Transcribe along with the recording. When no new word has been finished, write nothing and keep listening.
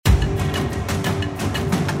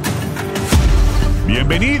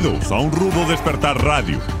Bienvenidos a Un Rudo Despertar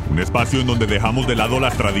Radio, un espacio en donde dejamos de lado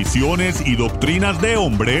las tradiciones y doctrinas de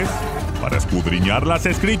hombres para escudriñar las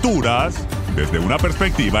escrituras desde una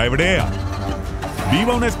perspectiva hebrea.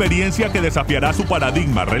 Viva una experiencia que desafiará su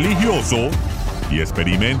paradigma religioso y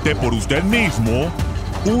experimente por usted mismo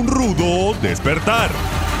un rudo despertar.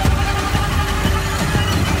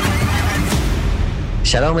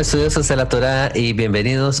 Shalom, estudiosos de la Torá, y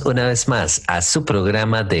bienvenidos una vez más a su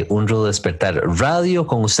programa de Un Rudo Despertar Radio.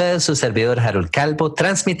 Con ustedes, su servidor Harold Calvo,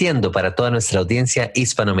 transmitiendo para toda nuestra audiencia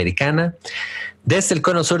hispanoamericana, desde el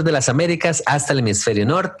cono sur de las Américas hasta el hemisferio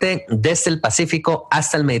norte, desde el Pacífico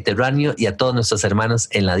hasta el Mediterráneo, y a todos nuestros hermanos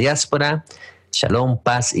en la diáspora. Shalom,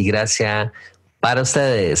 paz y gracia para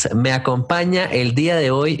ustedes. Me acompaña el día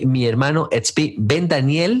de hoy mi hermano Etzvi Ben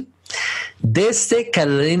Daniel, desde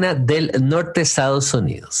Carolina del Norte, Estados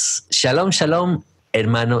Unidos. Shalom, shalom,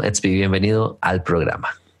 hermano Etzvi, bienvenido al programa.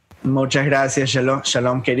 Muchas gracias,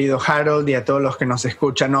 shalom, querido Harold, y a todos los que nos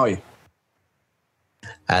escuchan hoy.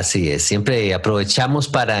 Así es, siempre aprovechamos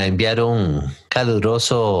para enviar un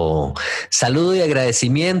caluroso saludo y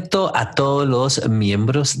agradecimiento a todos los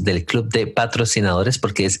miembros del Club de Patrocinadores,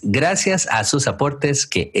 porque es gracias a sus aportes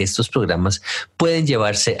que estos programas pueden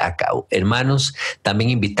llevarse a cabo. Hermanos, también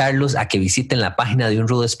invitarlos a que visiten la página de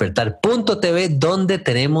unrudodespertar.tv, donde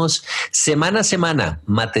tenemos semana a semana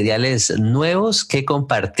materiales nuevos que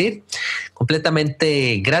compartir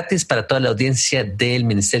completamente gratis para toda la audiencia del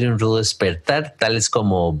Ministerio Un Rudo Despertar, tales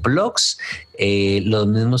como blogs, los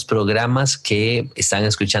mismos programas que están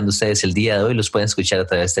escuchando ustedes el día de hoy los pueden escuchar a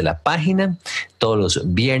través de la página todos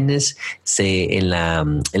los viernes en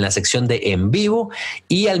la sección de en vivo,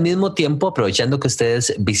 y al mismo tiempo, aprovechando que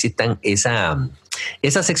ustedes visitan esa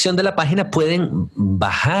sección de la página, pueden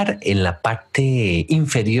bajar en la parte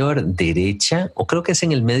inferior derecha, o creo que es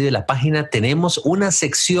en el medio de la página, tenemos una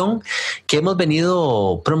sección que hemos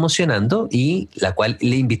venido promocionando y la cual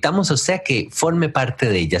le invitamos a usted a que forme parte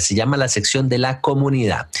de ella. Se llama la sección de la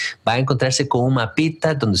comunidad. Va a encontrarse con un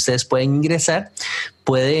mapita donde ustedes pueden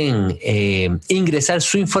ingresar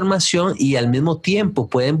su información, y al mismo tiempo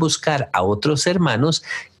pueden buscar a otros hermanos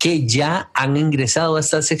que ya han ingresado a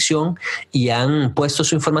esta sección y han puesto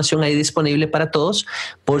su información ahí disponible para todos,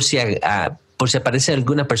 por si aparece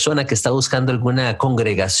alguna persona que está buscando alguna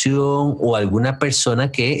congregación o alguna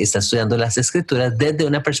persona que está estudiando las escrituras desde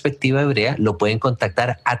una perspectiva hebrea. Lo pueden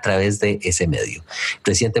contactar a través de ese medio.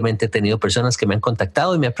 Recientemente he tenido personas que me han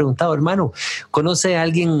contactado y me han preguntado: hermano, ¿conoce a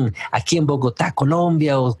alguien aquí en Bogotá,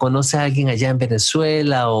 Colombia, o conoce a alguien allá en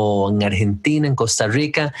Venezuela o en Argentina, en Costa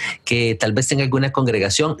Rica, que tal vez tenga alguna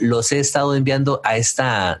congregación? Los he estado enviando a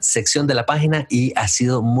esta sección de la página y ha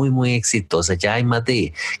sido muy, muy exitosa. Ya hay más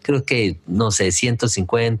de, creo que,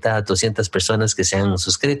 150, 200 personas que se han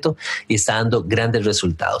suscrito y está dando grandes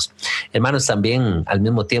resultados. Hermanos, también al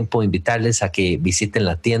mismo tiempo invitarles a que visiten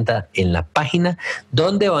la tienda en la página,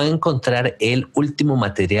 donde van a encontrar el último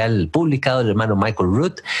material publicado del hermano Michael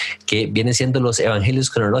Root, que viene siendo los evangelios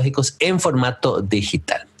cronológicos en formato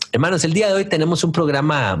digital. Hermanos, el día de hoy tenemos un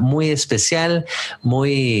programa muy especial,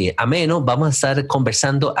 muy ameno. Vamos a estar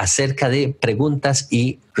conversando acerca de preguntas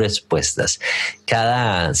y respuestas.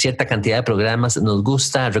 Cada cierta cantidad de programas nos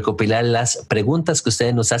gusta recopilar las preguntas que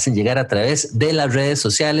ustedes nos hacen llegar a través de las redes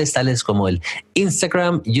sociales, tales como el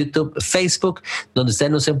Instagram, YouTube, Facebook, donde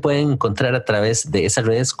ustedes nos pueden encontrar a través de esas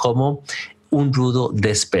redes como Un Rudo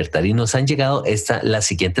Despertar. Y nos han llegado las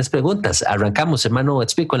siguientes preguntas. Arrancamos, hermano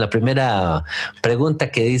Etzvi, con la primera pregunta,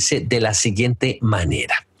 que dice de la siguiente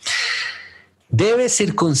manera: ¿debe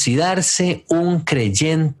circuncidarse un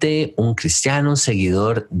creyente, un cristiano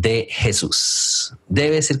seguidor de Jesús?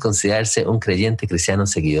 ¿Debe circuncidarse un creyente cristiano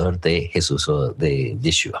seguidor de Jesús o de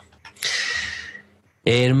Yeshua?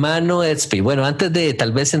 Hermano Etzvi, bueno, antes de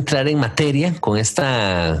tal vez entrar en materia con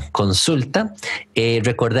esta consulta,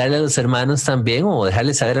 recordarle a los hermanos también, o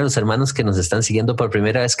dejarles saber a los hermanos que nos están siguiendo por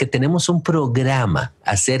primera vez, que tenemos un programa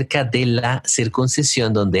acerca de la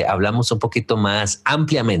circuncisión donde hablamos un poquito más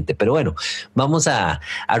ampliamente. Pero bueno, vamos a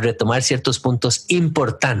retomar ciertos puntos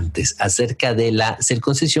importantes acerca de la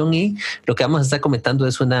circuncisión, y lo que vamos a estar comentando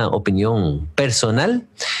es una opinión personal,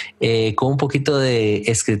 con un poquito de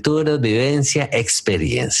escrituras, vivencia, experiencia.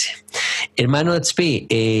 Hermano Etzvi,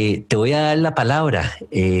 te voy a dar la palabra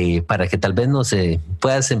para que tal vez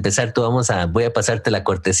puedas empezar tú. Voy a pasarte la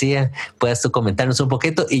cortesía, puedas tú comentarnos un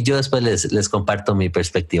poquito y yo después les comparto mi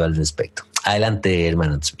perspectiva al respecto. Adelante,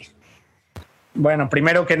 hermano Etzvi. Bueno,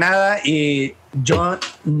 primero que nada, y yo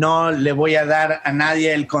no le voy a dar a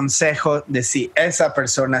nadie el consejo de si esa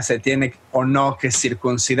persona se tiene o no que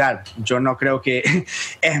circuncidar. Yo no creo que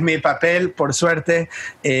es mi papel, por suerte.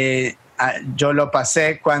 Yo lo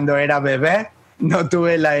pasé cuando era bebé no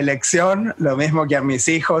tuve la elección, lo mismo que a mis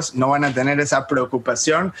hijos, no van a tener esa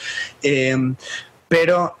preocupación.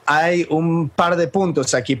 Pero hay un par de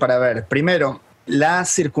puntos aquí para ver. Primero, la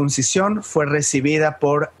circuncisión fue recibida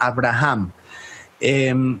por Abraham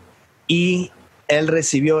y él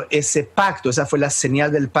recibió ese pacto, esa fue la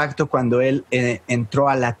señal del pacto cuando él entró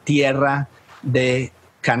a la tierra de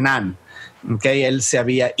Canaán. Okay, él se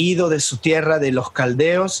había ido de su tierra, de los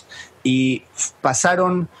caldeos, y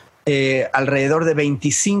pasaron alrededor de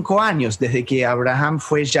 25 años desde que Abraham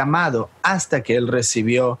fue llamado hasta que él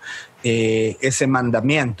recibió ese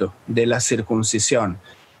mandamiento de la circuncisión.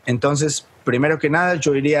 Entonces, primero que nada,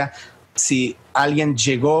 yo diría, si alguien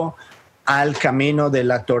llegó al camino de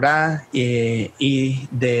la Torá y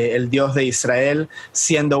del Dios de Israel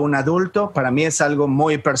siendo un adulto, para mí es algo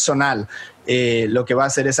muy personal lo que va a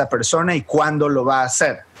hacer esa persona y cuándo lo va a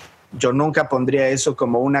hacer. Yo nunca pondría eso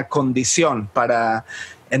como una condición para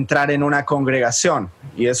entrar en una congregación,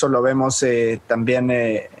 y eso lo vemos también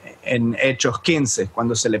en Hechos 15,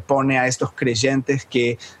 cuando se le pone a estos creyentes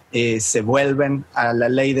que se vuelven a la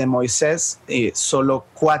ley de Moisés, solo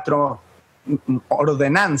 4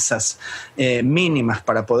 ordenanzas mínimas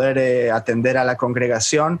para poder atender a la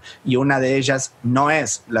congregación, y una de ellas no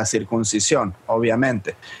es la circuncisión,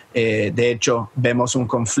 obviamente. De hecho, vemos un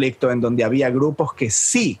conflicto en donde había grupos que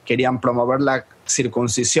sí querían promover la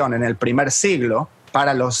circuncisión en el primer siglo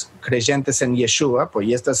para los creyentes en Yeshua, pues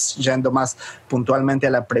ya estás yendo más puntualmente a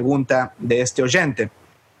la pregunta de este oyente,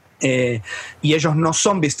 y ellos no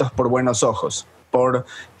son vistos por buenos ojos por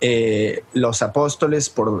los apóstoles,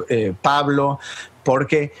 por Pablo,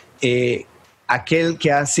 porque aquel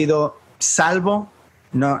que ha sido salvo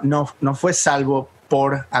no fue salvo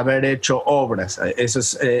por haber hecho obras. Eso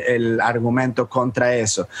es el argumento contra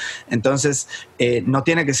eso. Entonces, no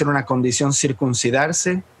tiene que ser una condición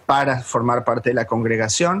circuncidarse para formar parte de la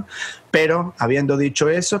congregación, pero habiendo dicho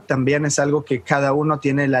eso, también es algo que cada uno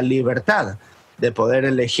tiene la libertad de poder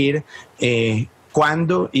elegir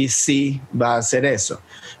cuándo y si va a hacer eso.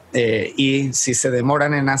 Y si se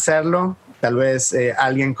demoran en hacerlo, tal vez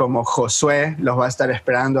alguien como Josué los va a estar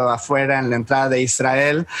esperando afuera en la entrada de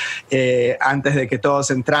Israel, antes de que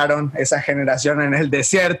todos entraron, esa generación en el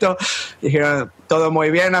desierto. Dijeron, todo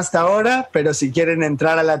muy bien hasta ahora, pero si quieren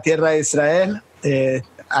entrar a la tierra de Israel,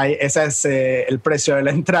 ese es el precio de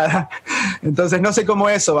la entrada. Entonces no sé cómo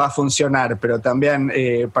eso va a funcionar, pero también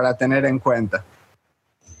para tener en cuenta.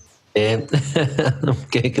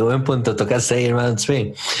 Qué buen punto tocaste ahí, hermano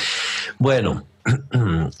Tzvi. Bueno,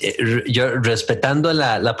 yo respetando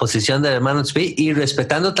la posición del hermano Tzvi y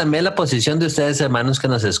respetando también la posición de ustedes, hermanos, que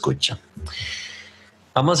nos escuchan.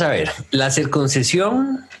 Vamos a ver, la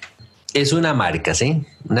circuncisión es una marca, ¿sí?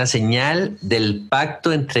 Una señal del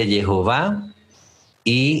pacto entre Jehová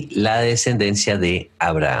y la descendencia de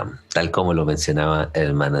Abraham, tal como lo mencionaba el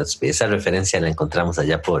hermano Tzvi. Esa referencia la encontramos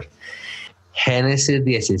allá por Génesis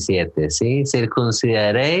 17, ¿sí?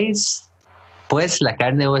 Circuncidaréis pues la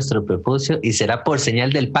carne de vuestro prepucio y será por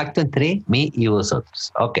señal del pacto entre mí y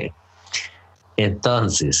vosotros. Ok.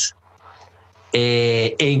 Entonces,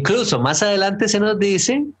 e incluso más adelante se nos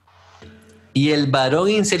dice, y el varón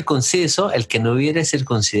incircunciso, el que no hubiere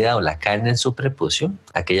circuncidado la carne en su prepucio,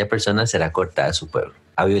 aquella persona será cortada de su pueblo.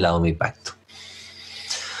 Ha violado mi pacto.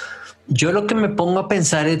 Yo lo que me pongo a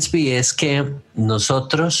pensar, Tzvi, es que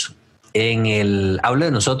nosotros hablo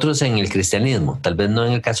de nosotros en el cristianismo, tal vez no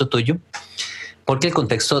en el caso tuyo, porque el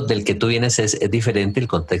contexto del que tú vienes es diferente. El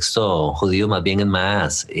contexto judío más bien es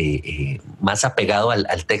más apegado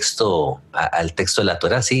al texto de la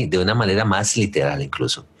Torá, sí, de una manera más literal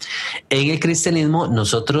incluso. En el cristianismo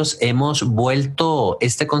nosotros hemos vuelto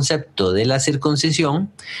este concepto de la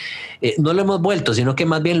circuncisión, no lo hemos vuelto, sino que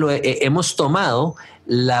más bien hemos tomado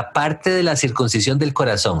la parte de la circuncisión del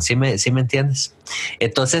corazón, ¿sí me entiendes?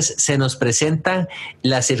 Entonces se nos presenta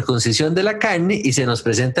la circuncisión de la carne y se nos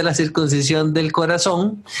presenta la circuncisión del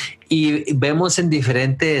corazón, y vemos en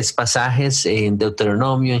diferentes pasajes en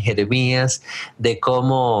Deuteronomio, en Jeremías, de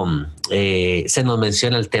cómo se nos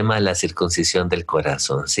menciona el tema de la circuncisión del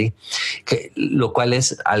corazón, ¿sí? Lo cual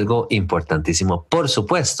es algo importantísimo, por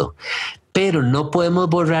supuesto. Pero no podemos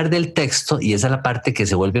borrar del texto, y esa es la parte que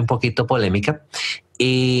se vuelve un poquito polémica,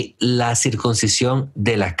 la circuncisión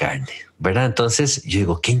de la carne, ¿verdad? Entonces yo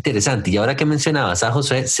digo, qué interesante. Y ahora que mencionabas a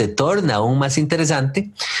Josué, se torna aún más interesante,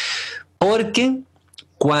 porque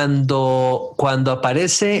cuando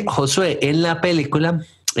aparece Josué en la película,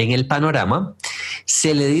 en el panorama,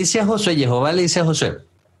 se le dice a Josué, Jehová le dice a Josué,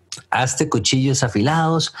 hazte cuchillos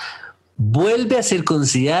afilados, vuelve a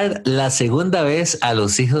circuncidar la segunda vez a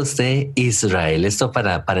los hijos de Israel. Esto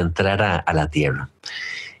para entrar a la tierra.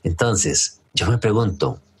 Entonces, yo me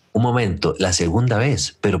pregunto, un momento, la segunda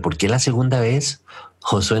vez, pero ¿por qué la segunda vez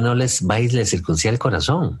Josué no les va y les circuncida el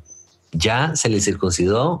corazón? Ya se les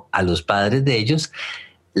circuncidó a los padres de ellos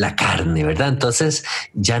la carne, ¿verdad? Entonces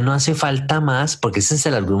ya no hace falta más, porque ese es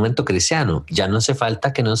el argumento cristiano, ya no hace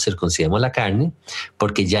falta que nos circuncidemos la carne,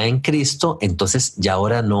 porque ya en Cristo, entonces ya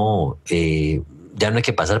ahora no, ya no hay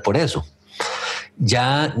que pasar por eso.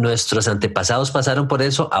 Ya nuestros antepasados pasaron por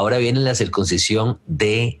eso, ahora viene la circuncisión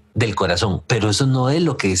del corazón, pero eso no es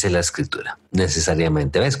lo que dice la Escritura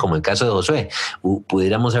necesariamente, ¿ves? Como el caso de Josué,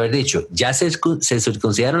 pudiéramos haber dicho, ya se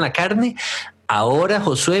circuncidaron la carne. Ahora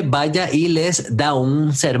Josué vaya y les da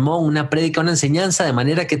un sermón, una prédica, una enseñanza, de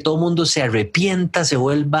manera que todo el mundo se arrepienta, se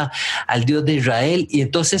vuelva al Dios de Israel y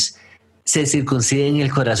entonces se circuncide en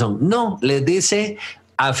el corazón. No, les dice,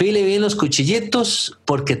 afile bien los cuchillitos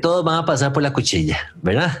porque todos van a pasar por la cuchilla,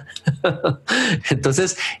 ¿verdad?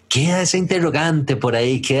 Entonces queda ese interrogante por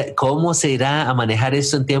ahí, ¿cómo se irá a manejar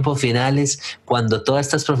esto en tiempos finales cuando todas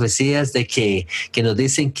estas profecías de que nos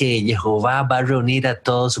dicen que Jehová va a reunir a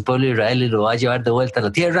todo su pueblo de Israel y lo va a llevar de vuelta a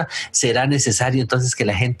la tierra? ¿Será necesario entonces que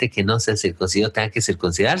la gente que no se circuncidó tenga que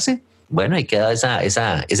circuncidarse? Bueno, ahí queda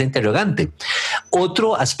esa interrogante.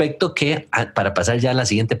 Otro aspecto para pasar ya a la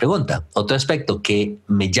siguiente pregunta, otro aspecto que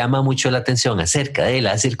me llama mucho la atención acerca de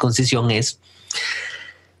la circuncisión es,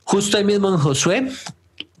 justo ahí mismo en Josué,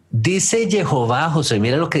 dice Jehová a Josué,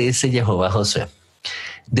 mira lo que dice Jehová a Josué,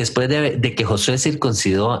 después de que Josué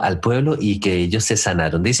circuncidó al pueblo y que ellos se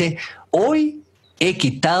sanaron. Dice, hoy he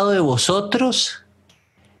quitado de vosotros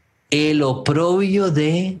el oprobio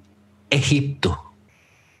de Egipto.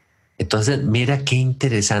 Entonces, mira qué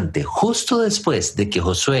interesante. Justo después de que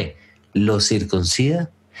Josué los circuncida,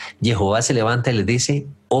 Jehová se levanta y les dice,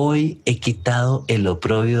 hoy he quitado el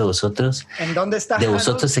oprobio de vosotros. ¿En dónde está? De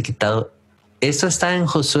vosotros he quitado. Esto está en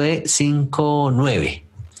Josué 5:9.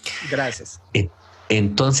 Gracias.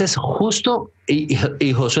 Entonces, justo, y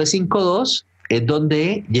Josué 5:2 es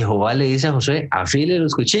donde Jehová le dice a Josué, afile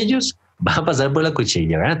los cuchillos, va a pasar por la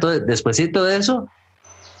cuchilla, ¿verdad? Entonces, despuésito de eso,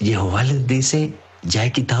 Jehová les dice, ya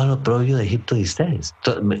he quitado el oprobio de Egipto de ustedes.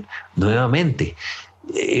 Entonces, nuevamente,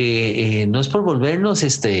 no es por volvernos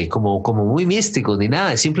como muy místicos ni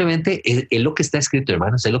nada, simplemente es lo que está escrito,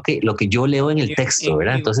 hermanos, es lo que yo leo en el texto,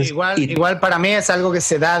 ¿verdad? Entonces, igual para mí es algo que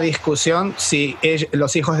se da a discusión si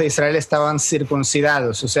los hijos de Israel estaban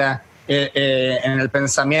circuncidados, o sea, en el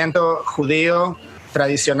pensamiento judío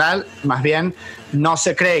tradicional, más bien, no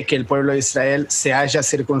se cree que el pueblo de Israel se haya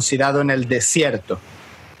circuncidado en el desierto.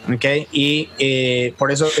 Okay. Y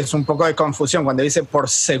por eso es un poco de confusión cuando dice por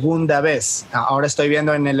segunda vez. Ahora estoy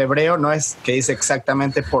viendo en el hebreo, no es que dice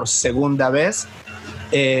exactamente por segunda vez,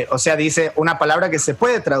 o sea, dice una palabra que se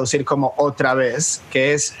puede traducir como otra vez,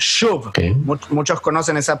 que es shuv. Okay. Muchos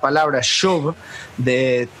conocen esa palabra shuv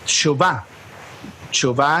de shuvah.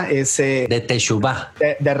 Shuvah es de teshuvah,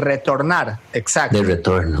 de retornar, exacto. De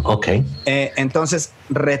retorno, ok. Entonces,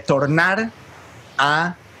 retornar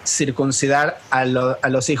a circuncidar a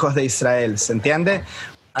los hijos de Israel, ¿se entiende?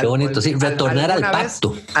 Qué bonito, sí, retornar al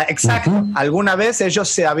pacto. Exacto, alguna vez ellos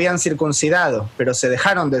se habían circuncidado, pero se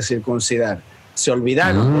dejaron de circuncidar, se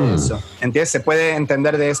olvidaron de eso, ¿entiendes? Se puede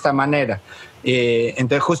entender de esta manera.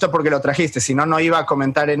 Entonces, justo porque lo trajiste, si no iba a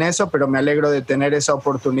comentar en eso, pero me alegro de tener esa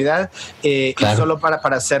oportunidad. Claro. Y solo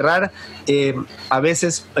para cerrar, a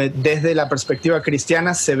veces desde la perspectiva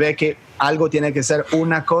cristiana se ve que algo tiene que ser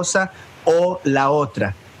una cosa o la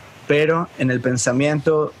otra, pero en el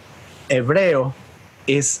pensamiento hebreo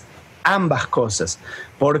es ambas cosas,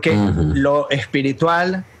 porque lo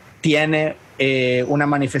espiritual tiene una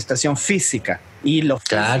manifestación física y lo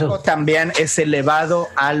físico también es elevado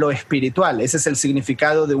a lo espiritual. Ese es el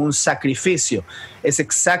significado de un sacrificio. Es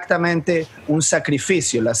exactamente un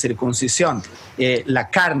sacrificio, la circuncisión, la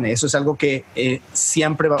carne. Eso es algo que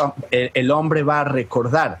siempre el hombre va a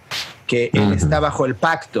recordar, que él está bajo el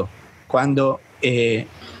pacto cuando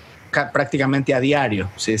prácticamente a diario,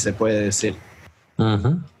 si se puede decir.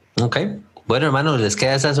 Ok. Bueno, hermanos, les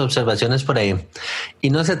quedan esas observaciones por ahí. Y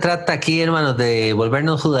no se trata aquí, hermanos, de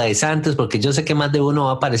volvernos judaizantes, porque yo sé que más de uno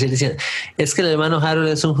va a aparecer diciendo, es que el hermano Harold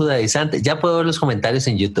es un judaizante. Ya puedo ver los comentarios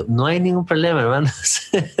en YouTube. No hay ningún problema, hermanos.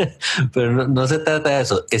 Pero no se trata de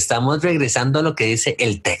eso. Estamos regresando a lo que dice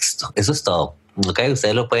el texto. Eso es todo. Okay,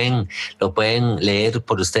 ustedes lo pueden leer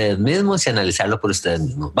por ustedes mismos y analizarlo por ustedes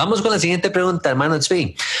mismos. Vamos con la siguiente pregunta, hermano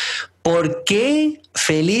Tzvi. ¿Por qué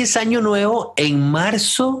feliz año nuevo en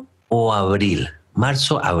marzo o abril?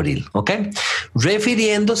 Marzo, abril, ¿ok?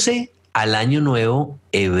 Refiriéndose al año nuevo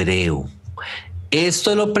hebreo.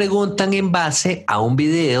 Esto lo preguntan en base a un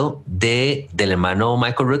video del hermano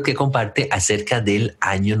Michael Rood que comparte acerca del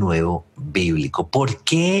Año Nuevo bíblico. ¿Por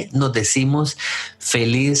qué nos decimos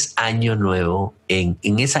feliz Año Nuevo en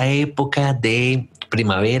esa época de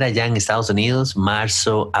primavera ya en Estados Unidos,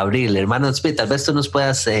 marzo, abril? Hermano Smith, tal vez tú nos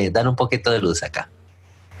puedas dar un poquito de luz acá.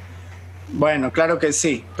 Bueno, claro que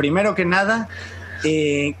sí. Primero que nada,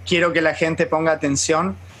 quiero que la gente ponga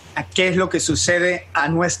atención a qué es lo que sucede a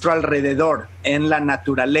nuestro alrededor, en la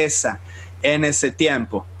naturaleza, en ese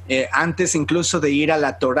tiempo, antes incluso de ir a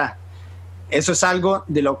la Torá. Eso es algo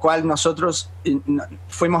de lo cual nosotros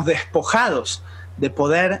fuimos despojados de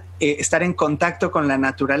poder estar en contacto con la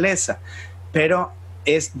naturaleza, pero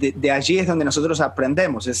de allí es donde nosotros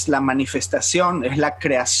aprendemos, es la manifestación, es la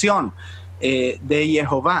creación de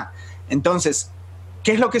Jehová. Entonces,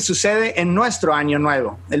 ¿qué es lo que sucede en nuestro año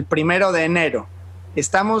nuevo? El 1 de enero.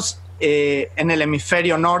 Estamos en el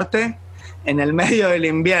hemisferio norte, en el medio del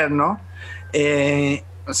invierno,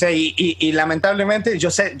 o sea, y lamentablemente yo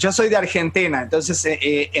soy de Argentina, entonces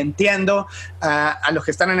entiendo a los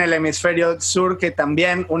que están en el hemisferio sur que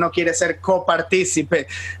también uno quiere ser copartícipe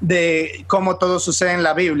de cómo todo sucede en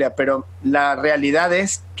la Biblia, pero la realidad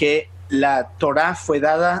es que la Torá fue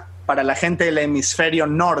dada para la gente del hemisferio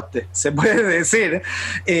norte, se puede decir,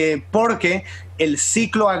 porque el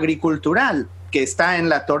ciclo agricultural que está en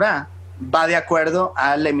la Torá va de acuerdo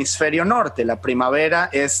al hemisferio norte. La primavera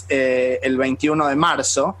es el 21 de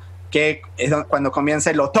marzo, que es cuando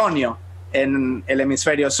comienza el otoño en el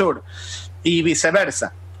hemisferio sur, y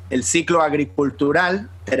viceversa. El ciclo agricultural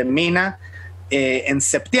termina en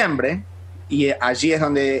septiembre, y allí es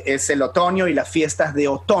donde es el otoño y las fiestas de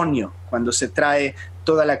otoño, cuando se trae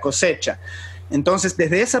toda la cosecha. Entonces,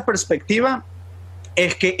 desde esa perspectiva,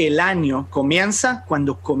 es que el año comienza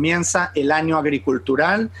cuando comienza el año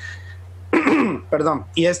agricultural, perdón,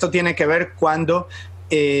 y esto tiene que ver cuando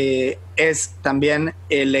es también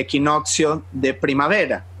el equinoccio de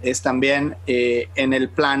primavera, es también en el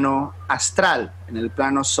plano astral, en el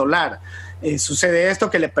plano solar. Sucede esto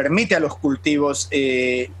que le permite a los cultivos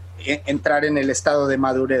entrar en el estado de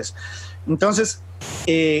madurez. Entonces,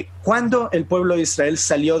 cuando el pueblo de Israel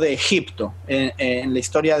salió de Egipto, en la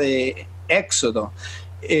historia de Éxodo,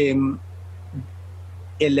 el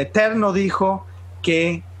Eterno dijo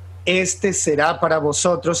que este será para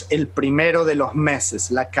vosotros el primero de los meses,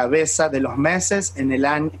 la cabeza de los meses en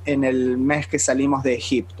el mes que salimos de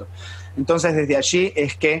Egipto. Entonces, desde allí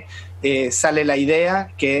es que sale la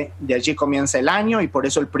idea que de allí comienza el año, y por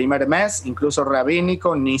eso el primer mes, incluso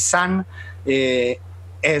rabínico, Nisan,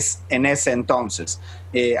 es en ese entonces.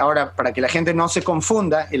 Ahora, para que la gente no se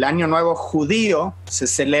confunda, el Año Nuevo judío se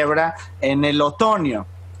celebra en el otoño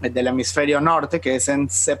del hemisferio norte, que es en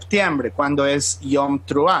septiembre, cuando es Yom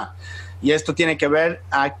Teruah. Y esto tiene que ver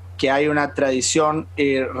a que hay una tradición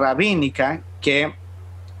rabínica que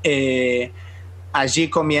allí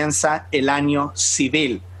comienza el año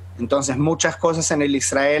civil. Entonces, muchas cosas en el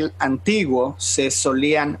Israel antiguo se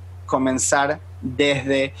solían comenzar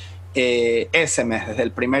desde ese mes, desde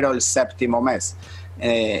el 1 al 7º mes.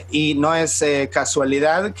 Y no es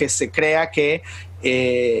casualidad que se crea que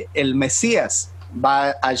el Mesías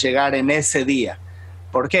va a llegar en ese día.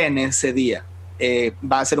 ¿Por qué en ese día?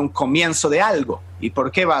 Va a ser un comienzo de algo. ¿Y por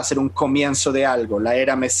qué va a ser un comienzo de algo? La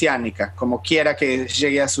era mesiánica, como quiera que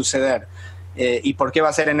llegue a suceder. ¿Y por qué va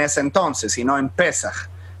a ser en ese entonces y no en Pesaj?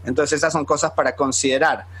 Entonces esas son cosas para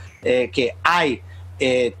considerar, que hay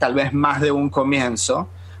tal vez más de un comienzo,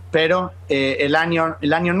 pero el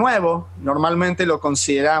año nuevo normalmente lo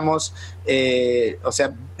consideramos, o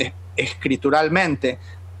sea, escrituralmente,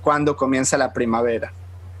 cuando comienza la primavera.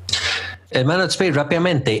 Hermano Tzvi,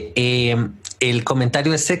 rápidamente, el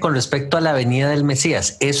comentario con respecto a la venida del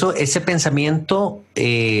Mesías, ese pensamiento,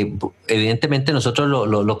 evidentemente nosotros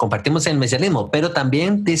lo compartimos en el mesianismo, pero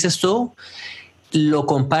también, dices tú, lo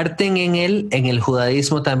comparten en el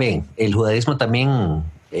judaísmo también. El judaísmo también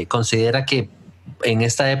considera que en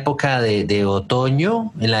esta época de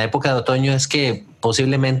otoño, en la época de otoño es que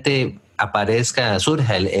posiblemente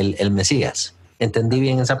surja el Mesías. ¿Entendí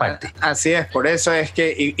bien esa parte? Así es, por eso es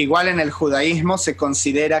que igual en el judaísmo se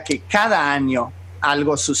considera que cada año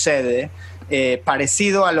algo sucede,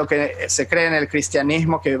 parecido a lo que se cree en el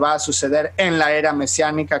cristianismo que va a suceder en la era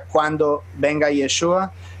mesiánica cuando venga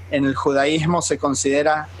Yeshua. En el judaísmo se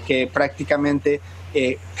considera que prácticamente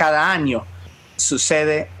cada año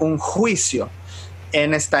sucede un juicio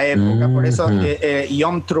en esta época. Por eso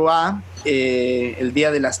Yom Teruah, el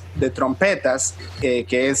día de trompetas,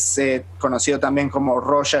 que es conocido también como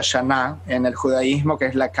Rosh Hashanah en el judaísmo, que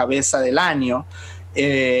es la cabeza del año,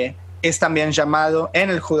 es también llamado en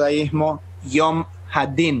el judaísmo Yom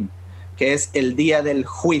Hadin, que es el día del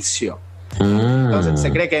juicio. Entonces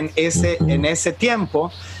se cree que en ese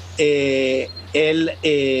tiempo el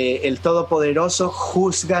Todopoderoso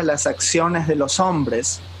juzga las acciones de los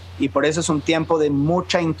hombres, y por eso es un tiempo de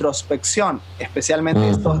mucha introspección,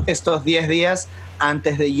 especialmente estos 10 días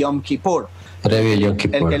antes de Yom Kippur. Previo Yom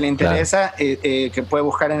Kippur. El que le interesa, que puede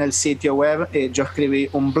buscar en el sitio web, yo escribí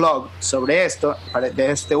un blog sobre esto,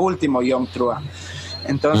 de este último Yom Teruah.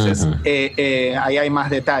 Entonces, ahí hay más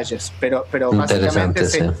detalles, pero básicamente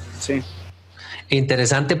sí.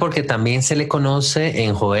 Interesante, porque también se le conoce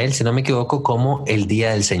en Joel, si no me equivoco, como el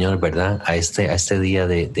Día del Señor, ¿verdad? A este día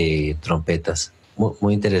de trompetas.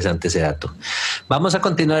 Muy interesante ese dato. Vamos a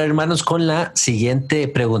continuar, hermanos, con la siguiente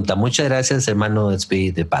pregunta. Muchas gracias, hermano Tzvi,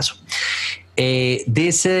 de paso.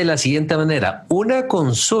 Dice de la siguiente manera: una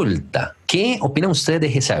consulta. ¿Qué opinan ustedes de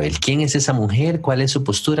Jezabel? ¿Quién es esa mujer? ¿Cuál es su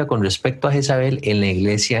postura con respecto a Jezabel en la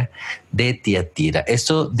iglesia de Tiatira?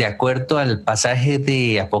 Esto de acuerdo al pasaje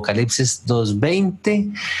de Apocalipsis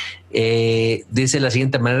 2:20. Dice de la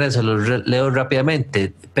siguiente manera, se lo leo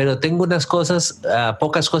rápidamente: pero tengo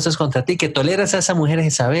pocas cosas contra ti, que toleras a esa mujer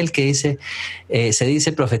Jezabel, que se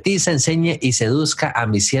dice profetiza, enseñe y seduzca a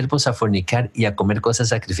mis siervos a fornicar y a comer cosas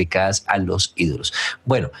sacrificadas a los ídolos.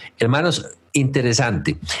 Bueno, hermanos,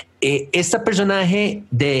 interesante. Este personaje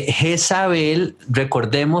de Jezabel,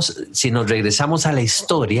 recordemos, si nos regresamos a la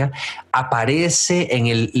historia, aparece en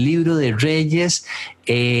el libro de Reyes,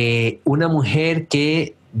 una mujer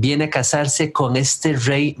que viene a casarse con este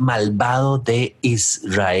rey malvado de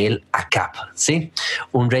Israel, Acab, ¿sí?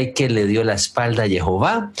 Un rey que le dio la espalda a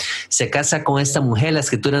Jehová. Se casa con esta mujer. La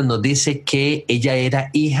escritura nos dice que ella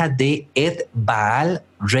era hija de Ed-Baal,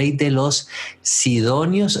 rey de los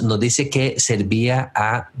Sidonios. Nos dice que servía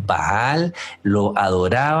a Baal, lo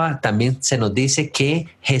adoraba. También se nos dice que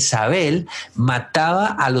Jezabel mataba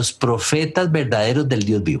a los profetas verdaderos del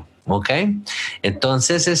Dios vivo. ¿Ok?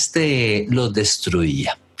 Entonces los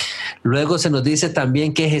destruía. Luego se nos dice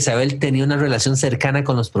también que Jezabel tenía una relación cercana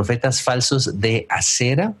con los profetas falsos de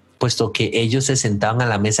Acera, puesto que ellos se sentaban a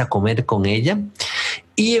la mesa a comer con ella.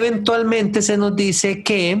 Y eventualmente se nos dice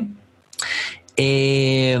que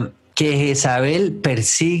Jezabel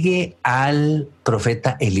persigue al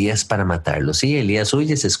profeta Elías para matarlo. Sí, Elías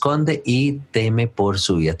huye, se esconde y teme por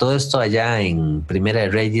su vida. Todo esto allá en Primera de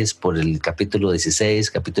Reyes, por el capítulo 16,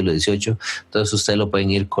 capítulo 18. Entonces ustedes lo pueden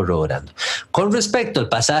ir corroborando. Con respecto al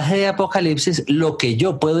pasaje de Apocalipsis, lo que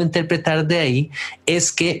yo puedo interpretar de ahí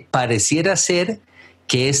es que pareciera ser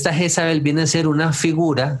que esta Jezabel viene a ser una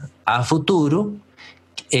figura a futuro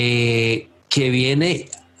que viene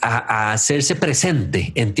a hacerse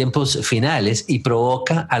presente en tiempos finales y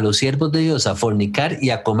provoca a los siervos de Dios a fornicar y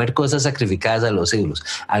a comer cosas sacrificadas a los ídolos.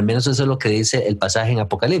 Al menos eso es lo que dice el pasaje en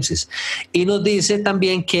Apocalipsis. Y nos dice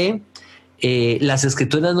también que las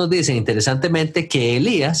escrituras nos dicen, interesantemente, que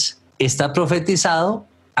Elías está profetizado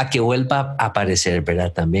a que vuelva a aparecer,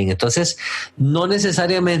 ¿verdad? También. Entonces, no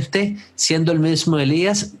necesariamente siendo el mismo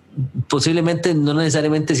Elías, posiblemente no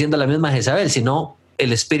necesariamente siendo la misma Jezabel, sino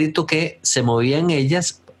el espíritu que se movía en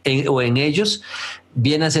ellas o en ellos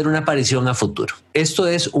viene a ser una aparición a futuro. Esto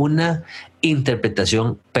es una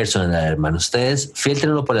interpretación personal, hermanos. Ustedes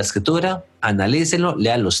filtrenlo por la escritura, analícenlo,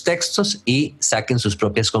 lean los textos y saquen sus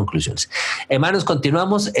propias conclusiones. Hermanos,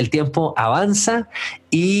 continuamos, el tiempo avanza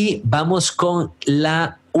y vamos con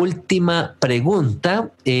la última pregunta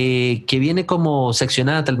que viene como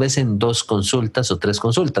seccionada tal vez en 2 consultas o 3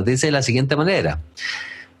 consultas. Dice de la siguiente manera: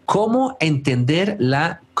 ¿cómo entender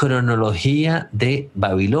la cronología de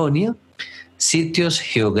Babilonia, sitios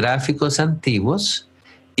geográficos antiguos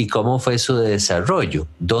y cómo fue su desarrollo?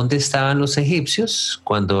 ¿Dónde estaban los egipcios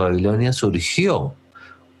cuando Babilonia surgió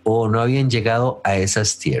o no habían llegado a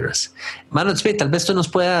esas tierras? Mano Tzvi, tal vez tú nos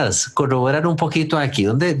puedas corroborar un poquito aquí.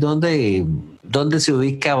 ¿Dónde se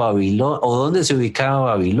ubica Babilonia o dónde se ubicaba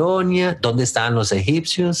Babilonia? ¿Dónde estaban los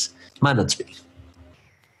egipcios? Mano Tzvi.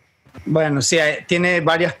 Bueno, sí, tiene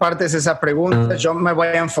varias partes esa pregunta. Yo me voy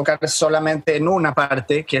a enfocar solamente en una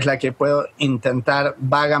parte, que es la que puedo intentar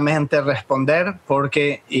vagamente responder,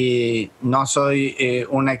 porque no soy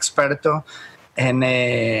un experto en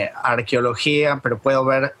arqueología, pero puedo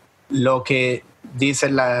ver lo que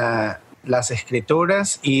dicen las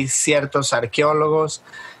escrituras y ciertos arqueólogos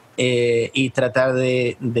y tratar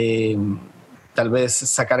de tal vez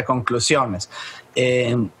sacar conclusiones.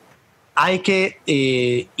 Hay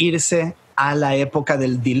que irse a la época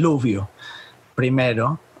del diluvio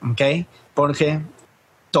primero, ¿ok? Porque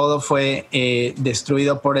todo fue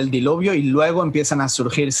destruido por el diluvio y luego empiezan a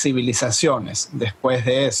surgir civilizaciones después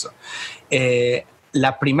de eso.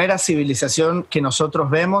 La primera civilización que nosotros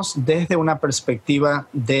vemos desde una perspectiva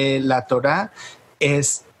de la Torá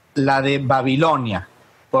es la de Babilonia,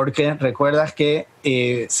 porque recuerdas que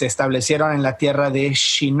se establecieron en la tierra de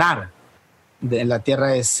Shinar, en la tierra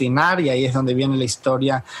de Sinar, y ahí es donde viene la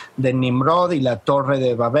historia de Nimrod y la torre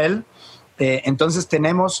de Babel. Entonces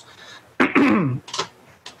tenemos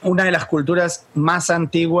una de las culturas más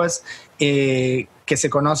antiguas que se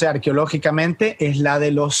conoce arqueológicamente, es la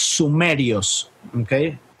de los sumerios,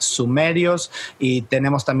 ¿okay? Sumerios, y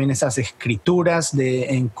tenemos también esas escrituras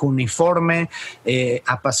en cuneiforme,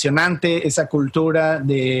 apasionante esa cultura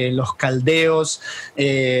de los caldeos.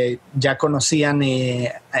 Ya conocían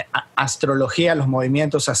astrología, los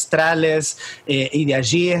movimientos astrales, y de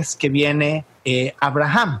allí es que viene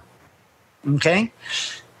Abraham. ¿Okay?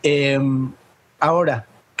 Ahora,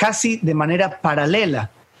 casi de manera paralela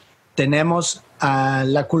tenemos a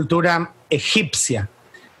la cultura egipcia,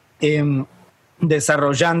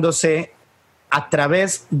 desarrollándose a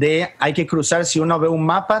través de, hay que cruzar, si uno ve un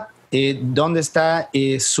mapa, ¿dónde está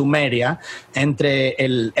Sumeria? Entre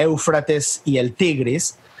el Éufrates y el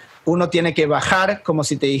Tigris. Uno tiene que bajar, como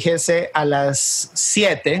si te dijese, a las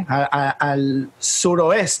 7, al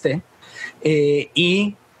suroeste,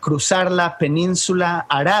 y cruzar la península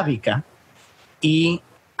arábica, y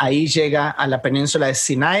ahí llega a la península de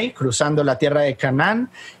Sinai, cruzando la tierra de Canaán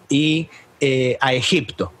y a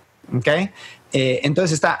Egipto. ¿Okay?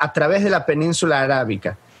 Entonces está a través de la península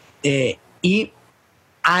arábica, y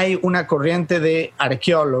hay una corriente de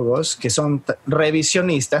arqueólogos que son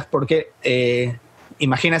revisionistas, porque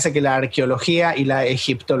imagínense que la arqueología y la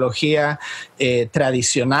egiptología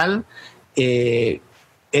tradicional,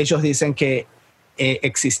 ellos dicen que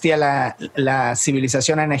existía la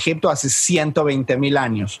civilización en Egipto hace 120,000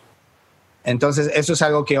 años. Entonces eso es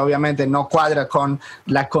algo que obviamente no cuadra con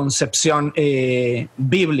la concepción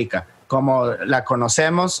bíblica como la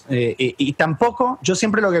conocemos, y tampoco, yo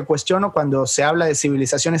siempre lo que cuestiono cuando se habla de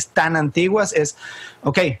civilizaciones tan antiguas es,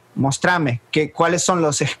 ok, mostrame cuáles son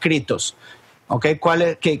los escritos, okay,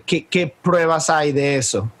 ¿qué pruebas hay de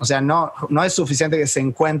eso? O sea, no es suficiente que se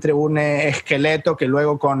encuentre un esqueleto que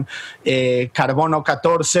luego con carbono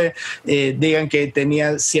 14 digan que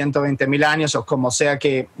tenía 120,000 años, o como sea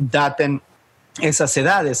que daten esas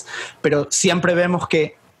edades, pero siempre vemos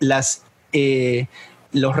que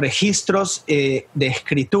los registros de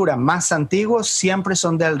escritura más antiguos siempre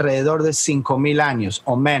son de alrededor de 5,000 años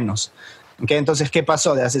o menos. ¿Okay? Entonces, ¿qué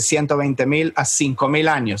pasó de hace 120,000 a 5,000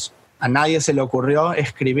 años? A nadie se le ocurrió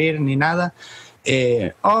escribir ni nada.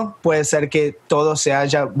 O puede ser que todo se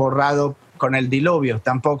haya borrado con el diluvio,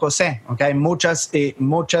 tampoco sé. ¿Okay? Hay muchas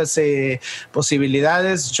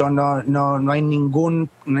posibilidades. Yo no hay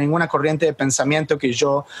ninguna corriente de pensamiento que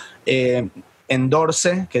yo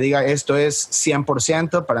endorse, que diga esto es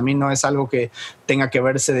 100%. Para mí no es algo que tenga que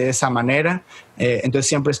verse de esa manera. Entonces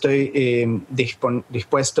siempre estoy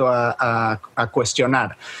dispuesto a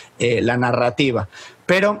cuestionar la narrativa.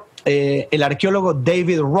 Pero el arqueólogo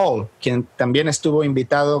David Roll, quien también estuvo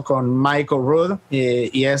invitado con Michael Rood,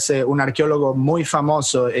 y es un arqueólogo muy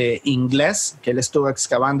famoso inglés, que él estuvo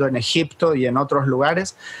excavando en Egipto y en otros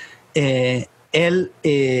lugares, él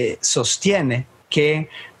sostiene que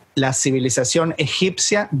la civilización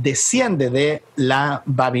egipcia desciende de la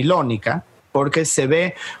babilónica, porque se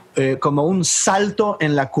ve como un salto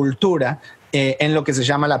en la cultura en lo que se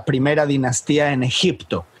llama la primera dinastía en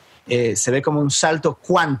Egipto. Se ve como un salto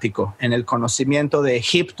cuántico en el conocimiento de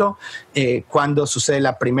Egipto cuando sucede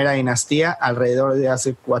la primera dinastía, alrededor de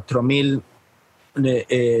hace 4,000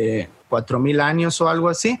 años o algo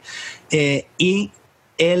así. Y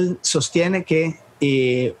él sostiene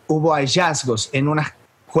que hubo hallazgos en unas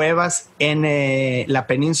cuevas en la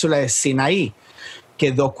península de Sinaí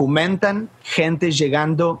que documentan gente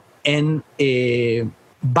llegando en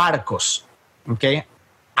barcos, ¿okay?,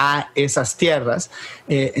 a esas tierras.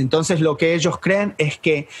 Entonces lo que ellos creen es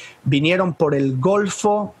que vinieron por el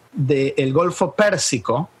Golfo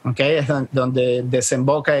Pérsico, ¿okay?, es donde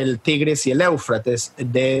desemboca el Tigris y el Éufrates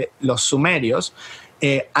de los sumerios,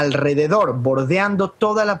 alrededor, bordeando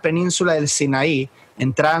toda la península del Sinaí,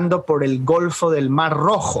 entrando por el Golfo del Mar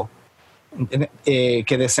Rojo,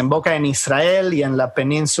 que desemboca en Israel y en la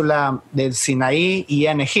península del Sinaí y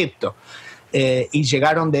en Egipto, y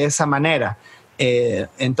llegaron de esa manera.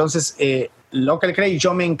 Entonces, lo que él cree, y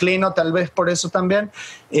yo me inclino tal vez por eso también,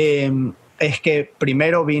 es que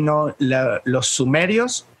primero vino los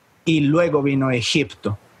sumerios y luego vino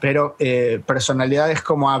Egipto, pero personalidades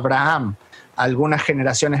como Abraham, algunas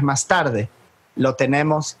generaciones más tarde, lo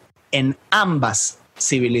tenemos en ambas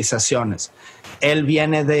civilizaciones. Él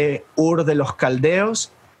viene de Ur de los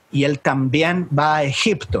Caldeos y él también va a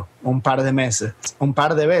Egipto un par de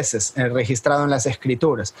veces, registrado en las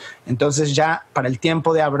escrituras. Entonces ya para el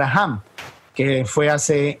tiempo de Abraham que fue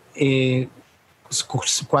hace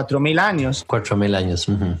 4.000 años. 4.000 años.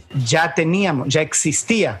 Uh-huh. Ya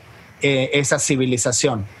existía esa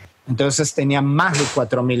civilización. Entonces tenía más de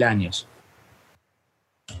 4.000 años.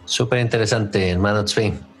 Súper interesante, hermano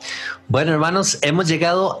Tzvi. Bueno, hermanos, hemos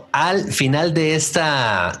llegado al final de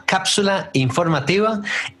esta cápsula informativa.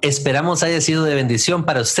 Esperamos haya sido de bendición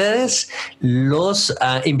para ustedes. Los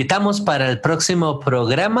invitamos para el próximo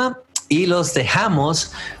programa y los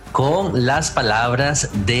dejamos con las palabras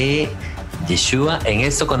de Yeshua. En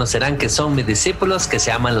esto conocerán que son mis discípulos, que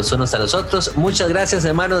se aman los unos a los otros. Muchas gracias,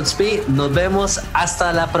 hermano Tzvi. Nos vemos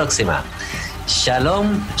hasta la próxima.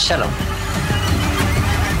 Shalom, shalom.